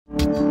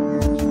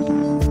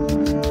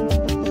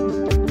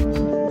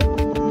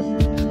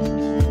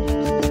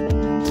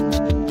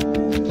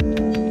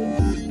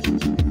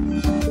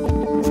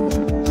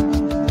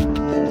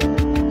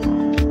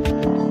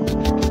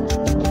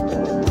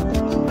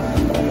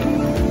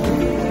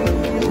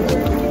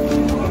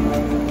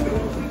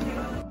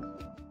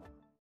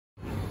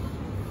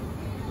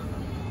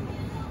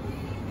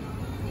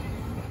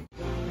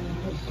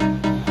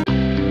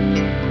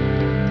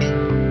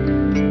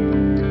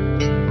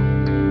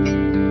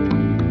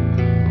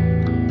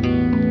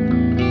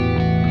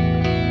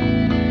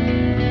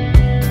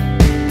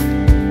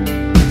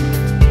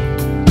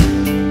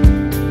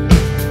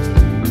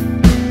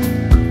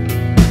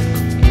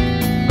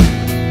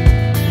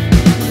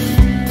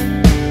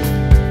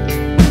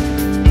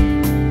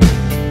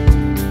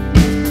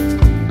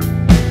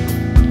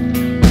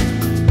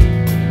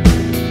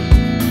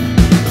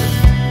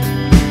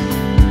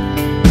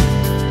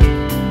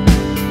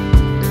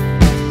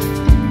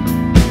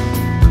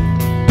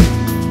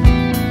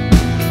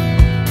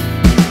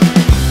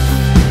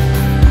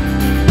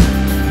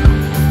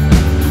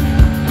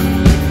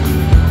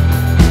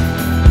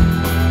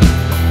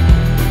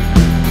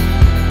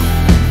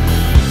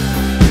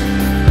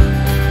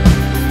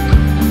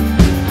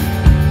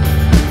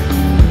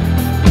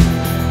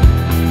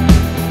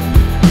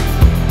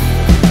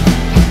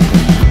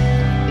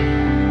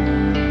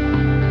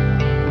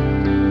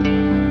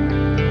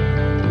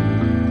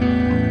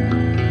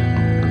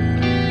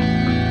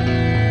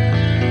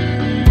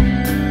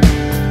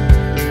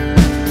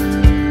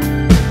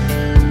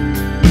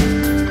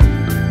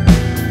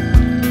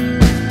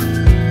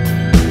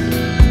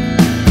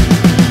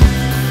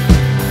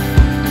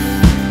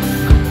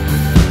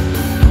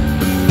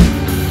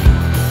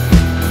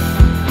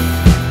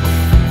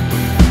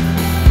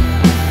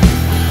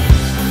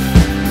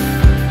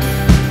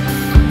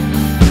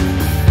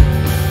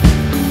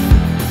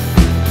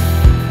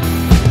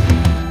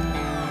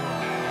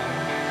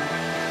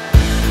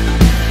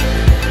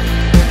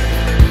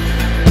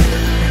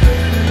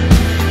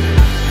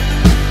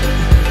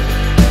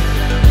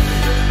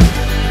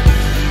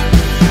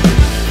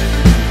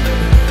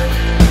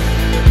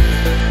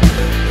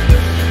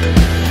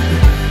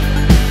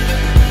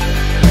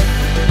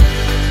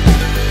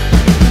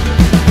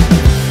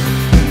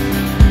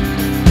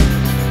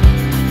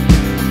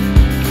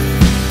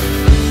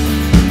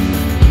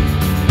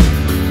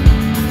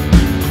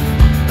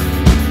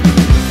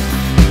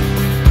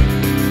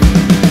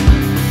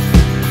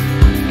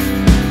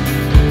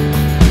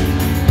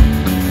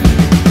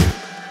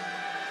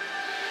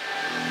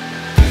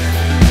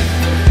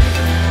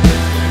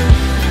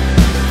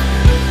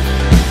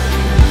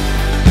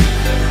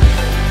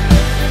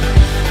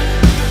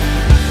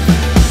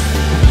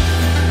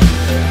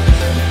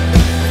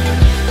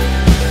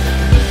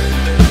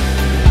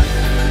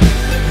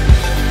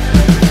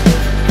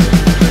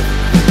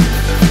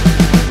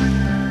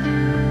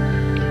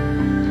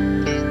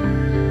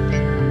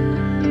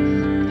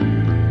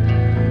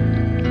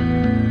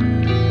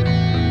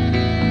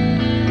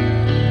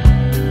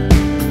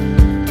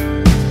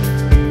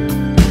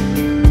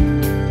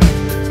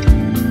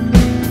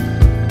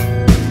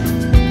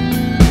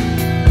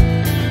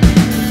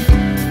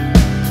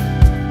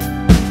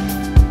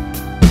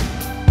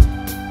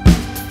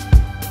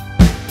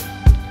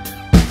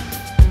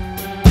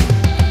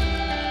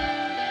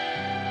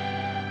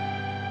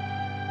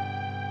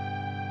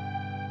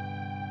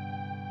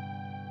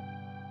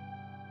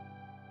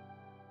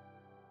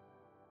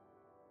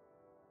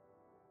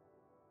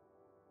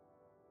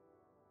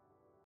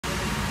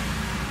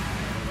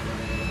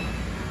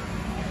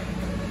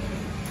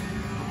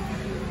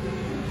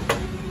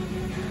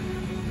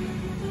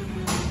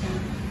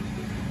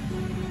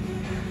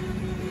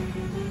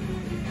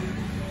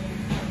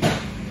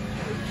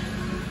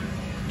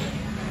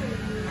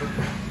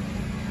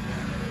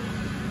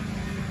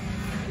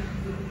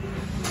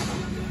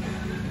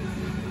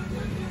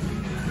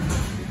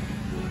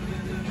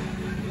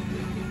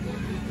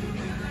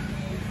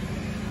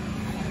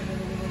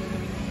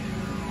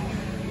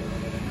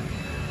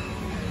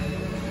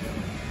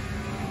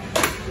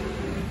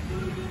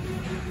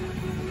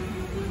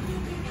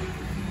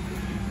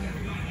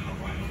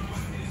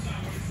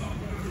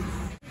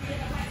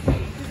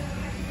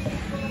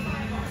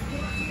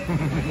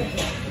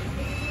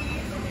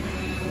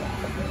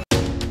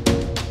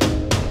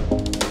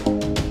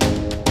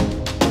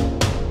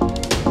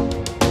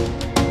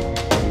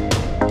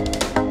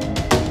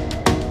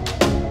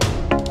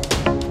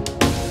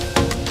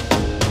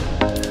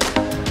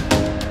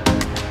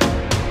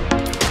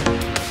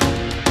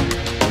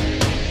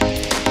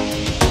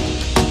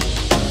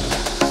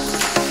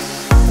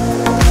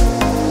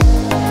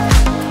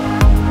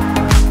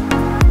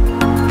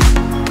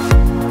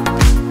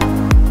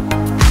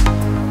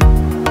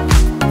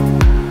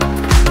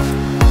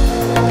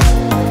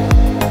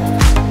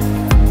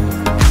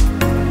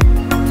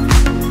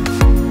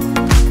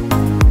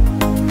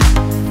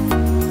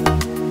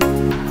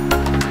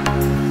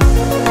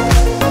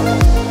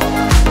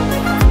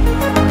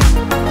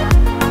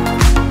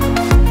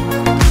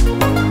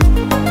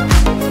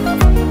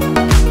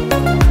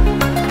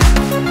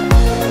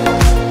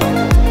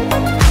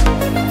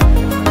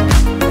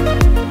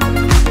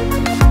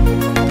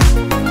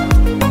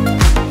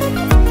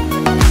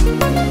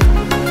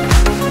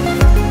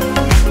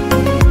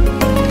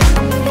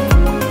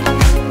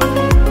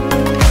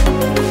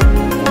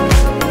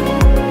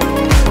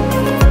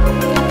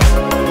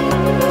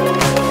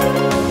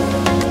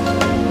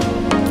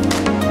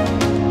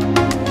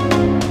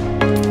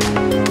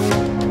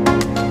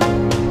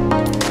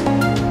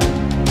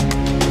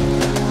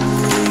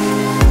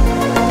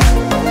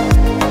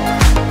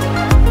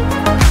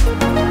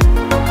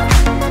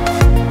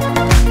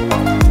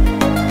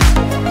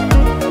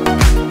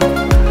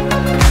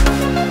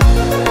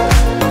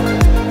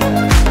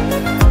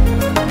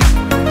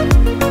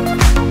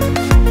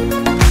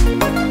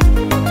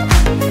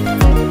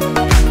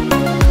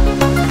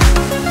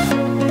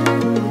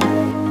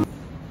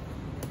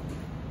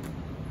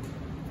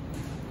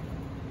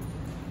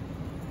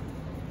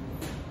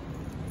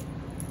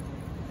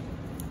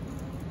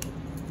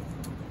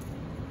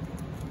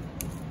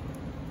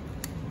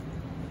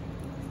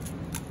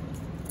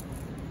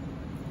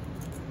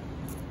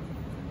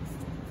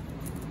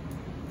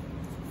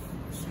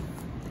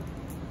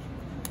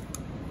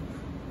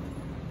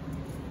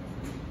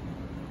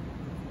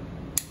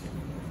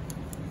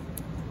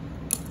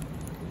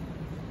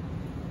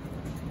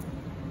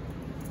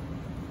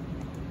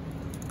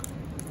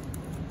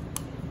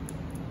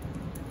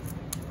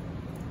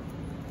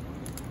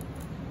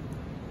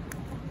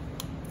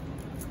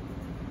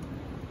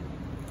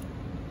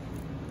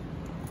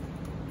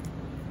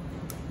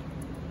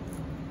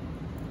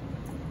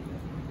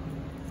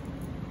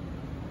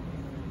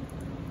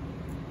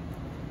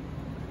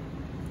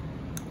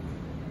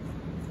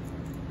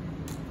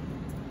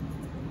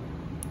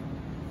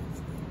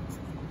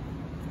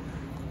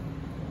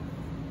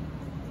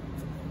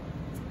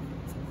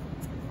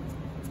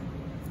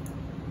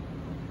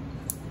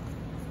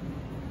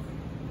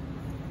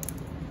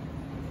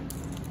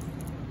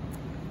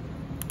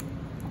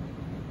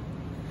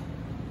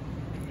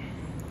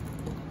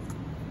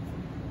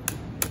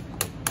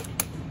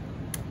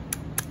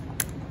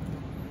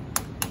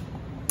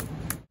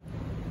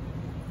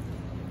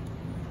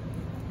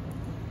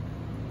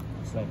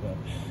just like that.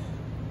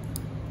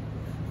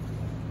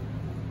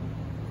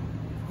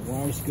 The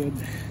wire's good.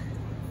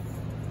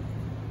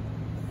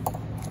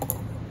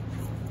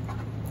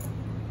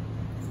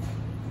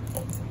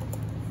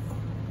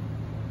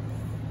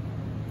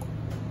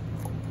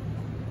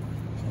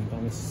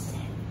 Sometimes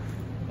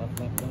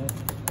like that.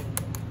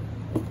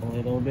 Up a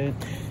little bit.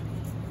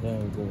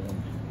 Then we go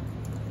on.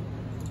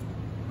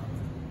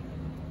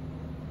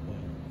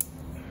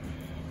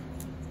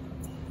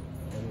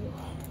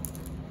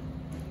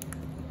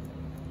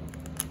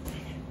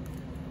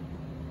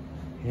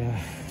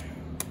 Yeah,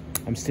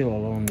 I'm still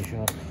alone in the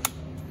shop,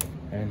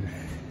 and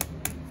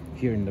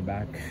here in the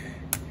back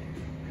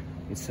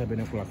it's 7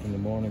 o'clock in the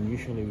morning.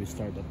 Usually we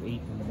start at 8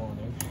 in the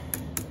morning.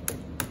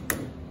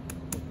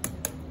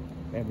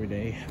 Every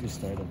day we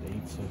start at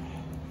 8, so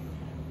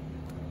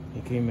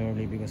I came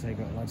early because I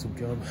got lots of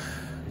job.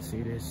 You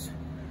see this?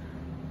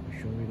 I'll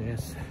show you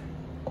this.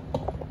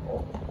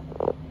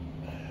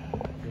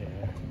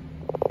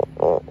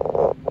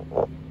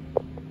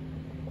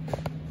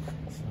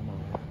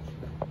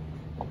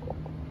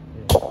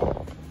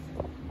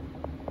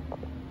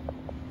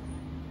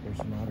 There's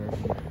another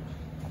here.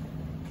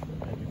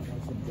 I can try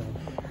some job.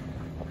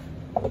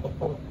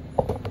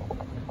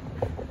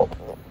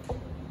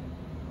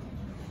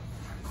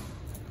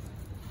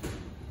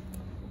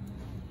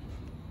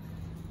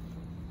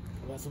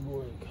 Lots of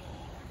work.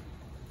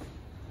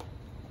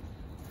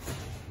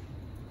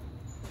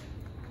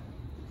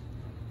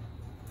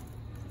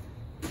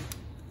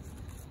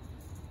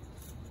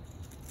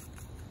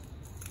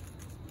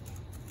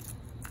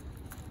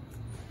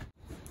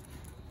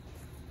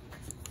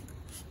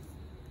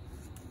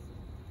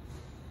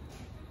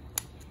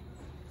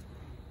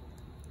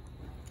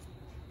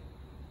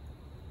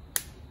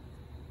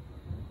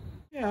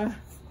 Yeah.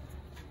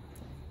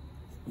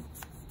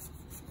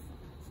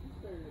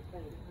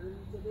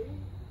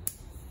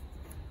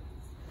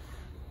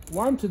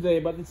 Warm today,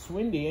 but it's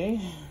windy, eh?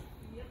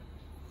 Yep.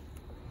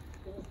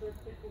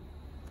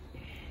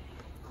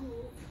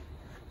 Cool.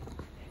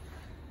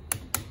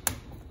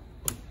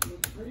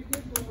 Looks pretty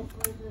good though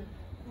for the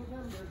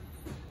November.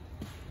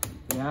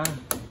 Yeah.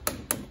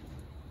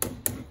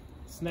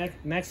 It's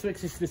next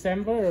week is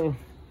December, or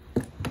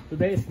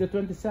today is the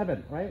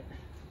 27th, right?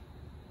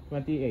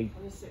 28.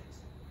 26.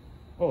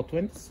 Oh,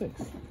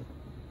 26.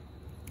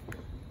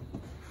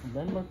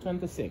 November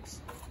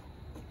 26.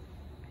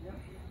 Yep,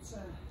 it's it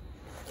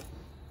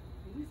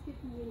is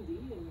getting windy,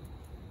 and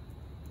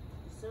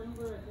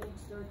December I think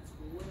starts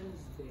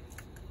Wednesday.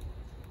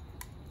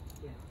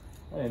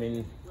 Yeah. I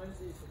mean,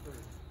 Wednesday's the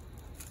first.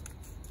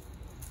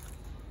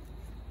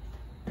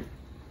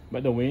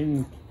 but the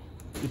wind,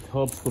 it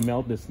helps to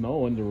melt the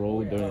snow on the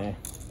road. Oh, yeah.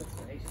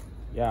 That's nice.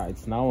 Yeah,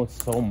 it's now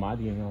so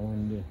muddy, you know,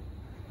 and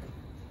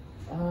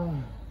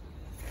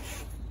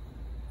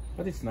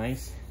but it's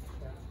nice.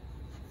 Yeah.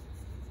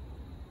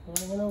 Well,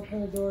 I'm gonna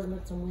open the door and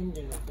let some wind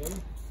in, okay?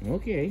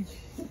 Okay,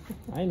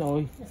 I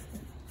know.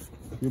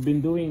 You've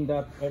been doing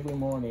that every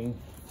morning.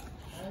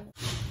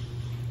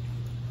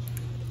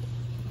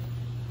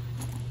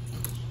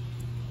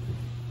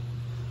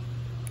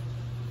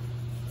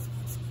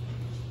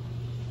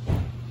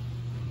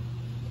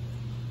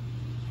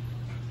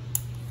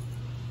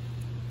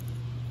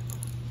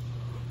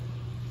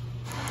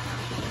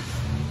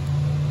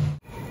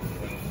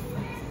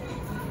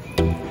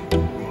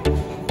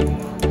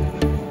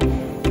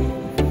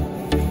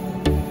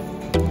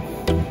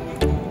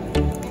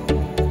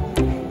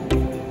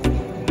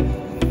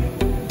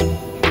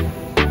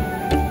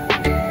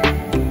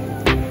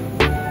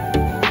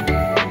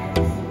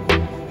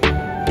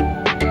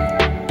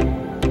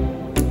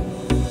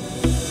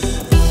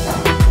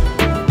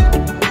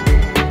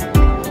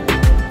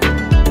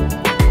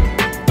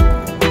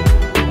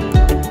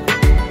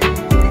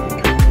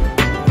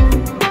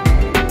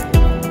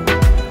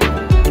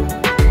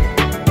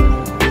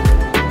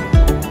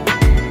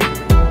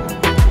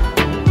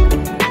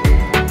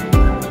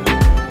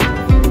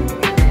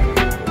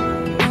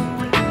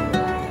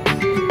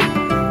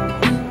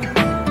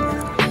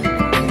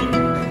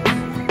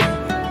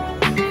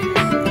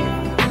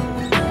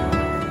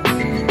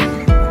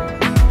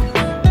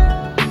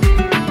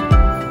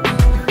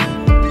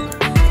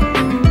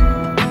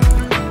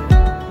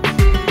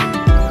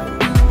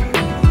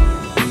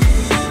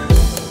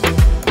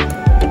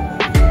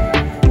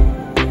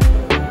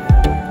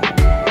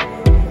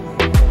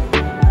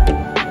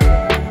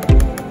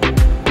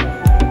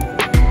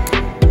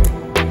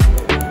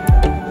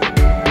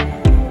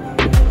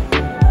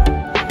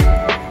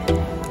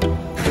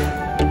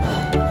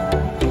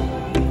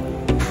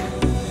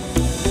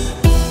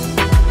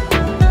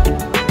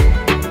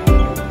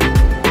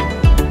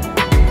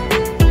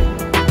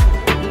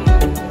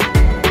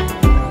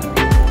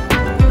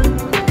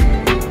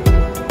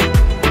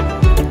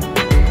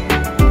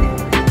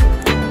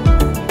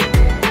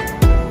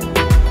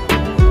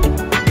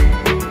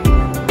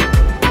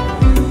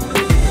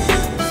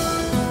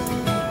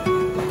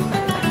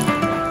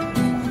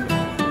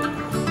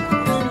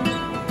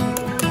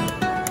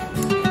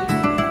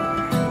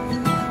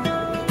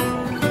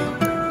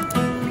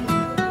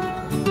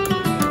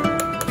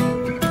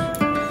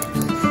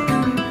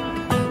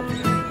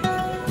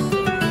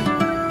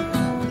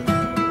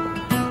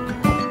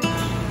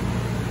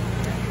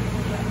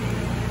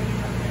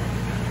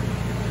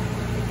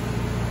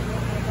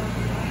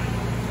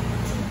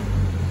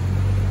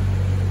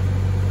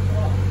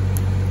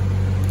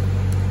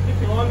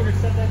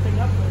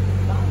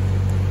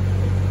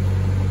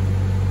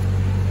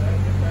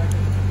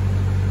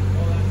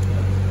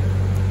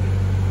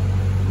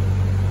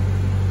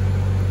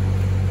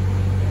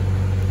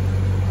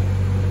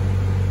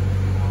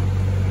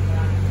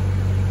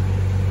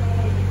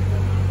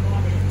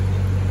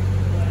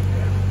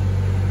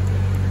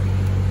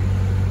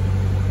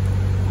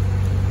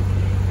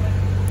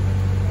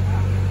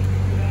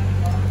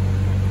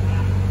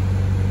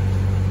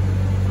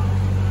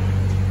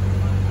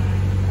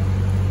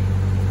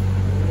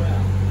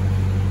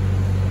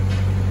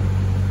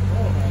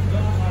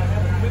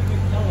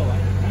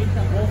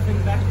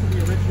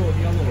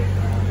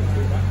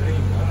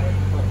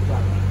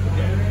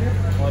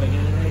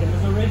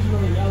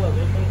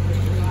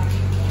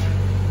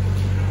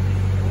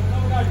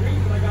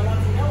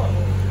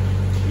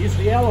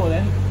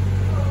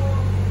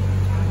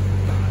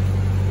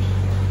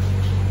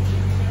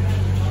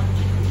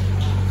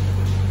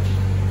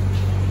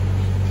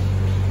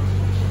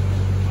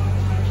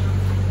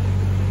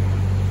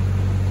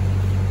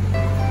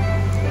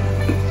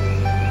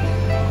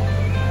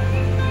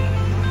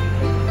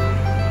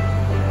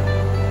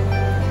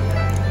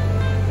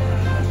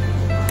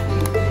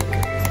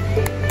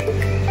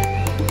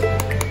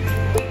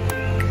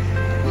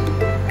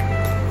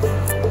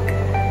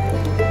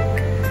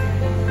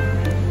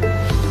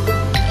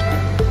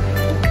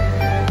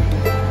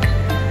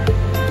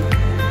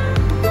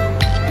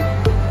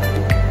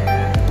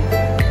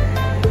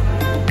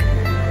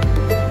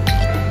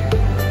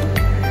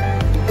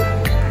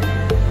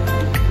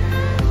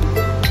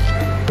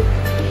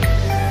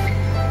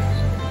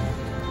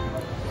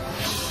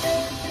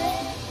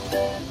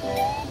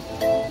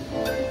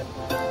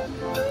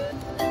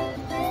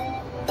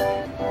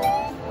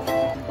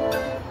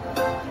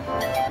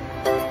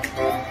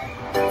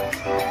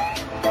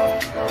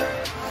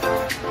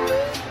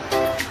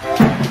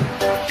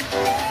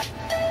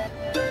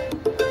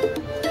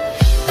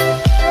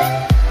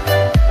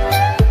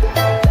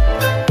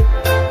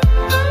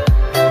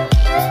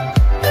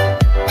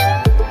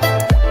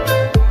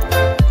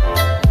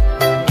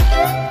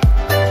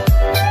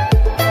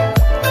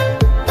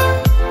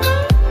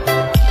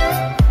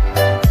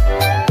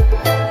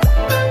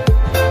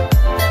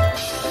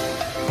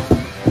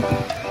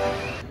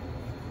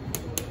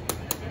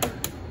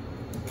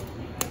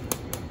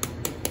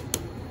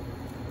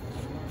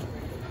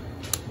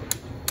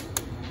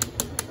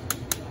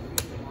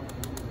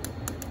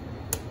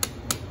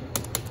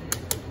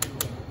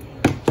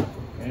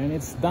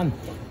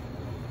 done.